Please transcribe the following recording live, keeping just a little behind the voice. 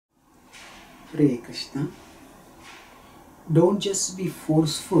Hare Krishna. Don't just be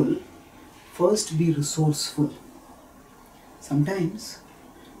forceful, first be resourceful. Sometimes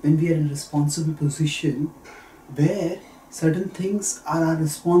when we are in a responsible position where certain things are our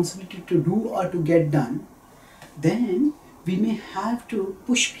responsibility to do or to get done, then we may have to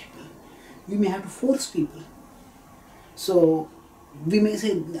push people, we may have to force people. So we may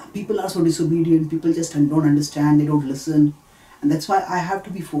say people are so disobedient, people just don't understand, they don't listen, and that's why I have to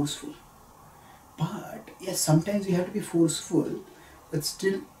be forceful. But yes, sometimes we have to be forceful, but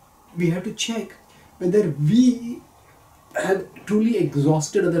still we have to check whether we have truly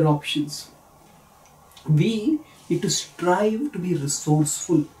exhausted other options. We need to strive to be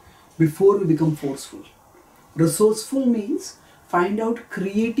resourceful before we become forceful. Resourceful means find out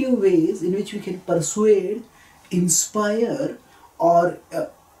creative ways in which we can persuade, inspire, or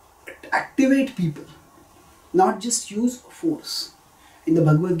activate people, not just use force. In the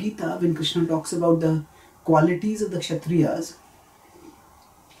Bhagavad Gita, when Krishna talks about the qualities of the Kshatriyas,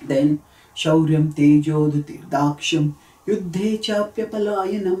 then Shauryam Tejo Dhutir Daksham Yuddhe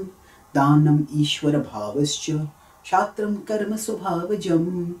Chapyapalayanam Danam Ishvara Bhavascha Shatram Karma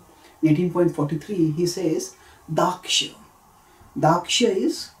Swabhavajam. In 18.43 he says Daksha. Daksha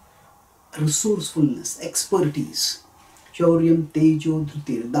is resourcefulness, expertise. Shauryam Tejo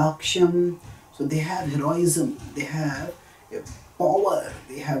Dhutir Daksham. So they have heroism, they have power,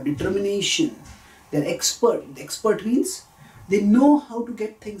 they have determination, they're expert. Expert means they know how to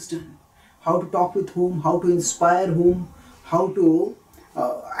get things done, how to talk with whom, how to inspire whom, how to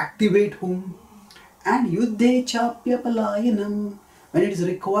activate whom. And yuddhe chapya palayanam, when it is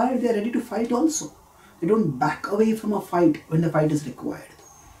required, they are ready to fight also. They don't back away from a fight when the fight is required.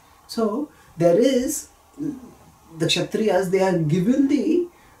 So there is the Kshatriyas, they are given the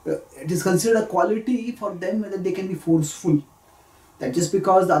it is considered a quality for them that they can be forceful. That just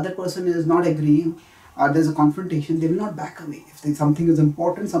because the other person is not agreeing or there's a confrontation, they will not back away. If something is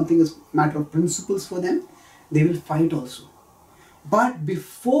important, something is matter of principles for them, they will fight also. But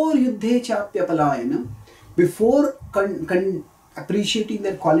before yuddhe chapya palayana, before appreciating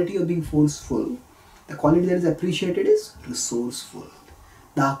their quality of being forceful, the quality that is appreciated is resourceful,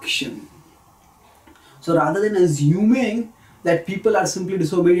 daksham. So rather than assuming that people are simply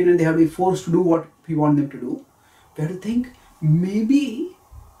disobedient and they have to be forced to do what we want them to do, we have to think, maybe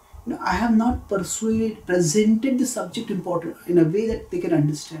I have not presented the subject important in a way that they can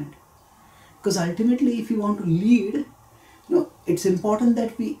understand. Because ultimately, if you want to lead, it's important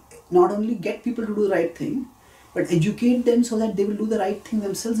that we not only get people to do the right thing, but educate them so that they will do the right thing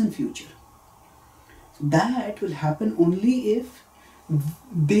themselves in future. So that will happen only if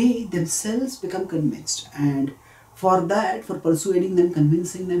they themselves become convinced, and for that, for persuading them,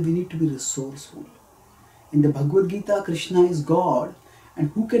 convincing them, we need to be resourceful. In the Bhagavad Gita, Krishna is God, and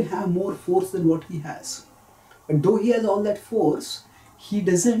who can have more force than what he has? But though he has all that force, he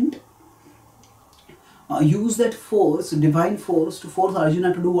doesn't use that force, divine force, to force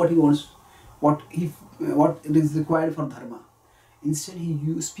Arjuna to do what he wants, what is required for dharma. Instead,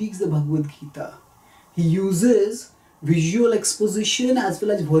 he speaks the Bhagavad Gita. He uses visual exposition as well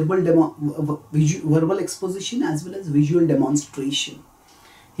as verbal exposition as well as visual demonstration.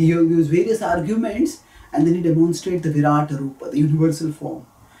 He uses various arguments and then he demonstrates the Virata Rupa, the universal form.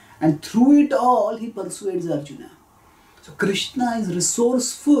 And through it all, he persuades Arjuna. So Krishna is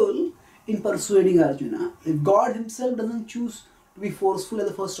resourceful in persuading Arjuna. If God himself doesn't choose to be forceful as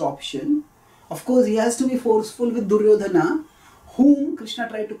the first option, of course he has to be forceful with Duryodhana, whom Krishna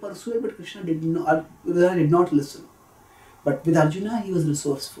tried to persuade, but Krishna did not listen. But with Arjuna, he was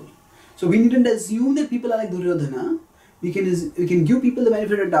resourceful. So we needn't assume that people are like Duryodhana. We can give people the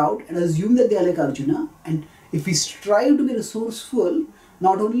benefit of doubt and assume that they are like Arjuna. And if we strive to be resourceful,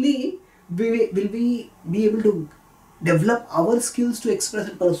 not only will we be able to develop our skills to express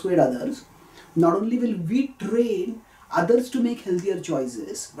and persuade others, not only will we train others to make healthier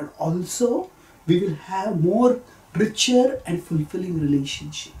choices, but also we will have more richer and fulfilling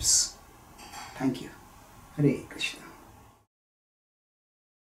relationships. Thank you. Hare Krishna.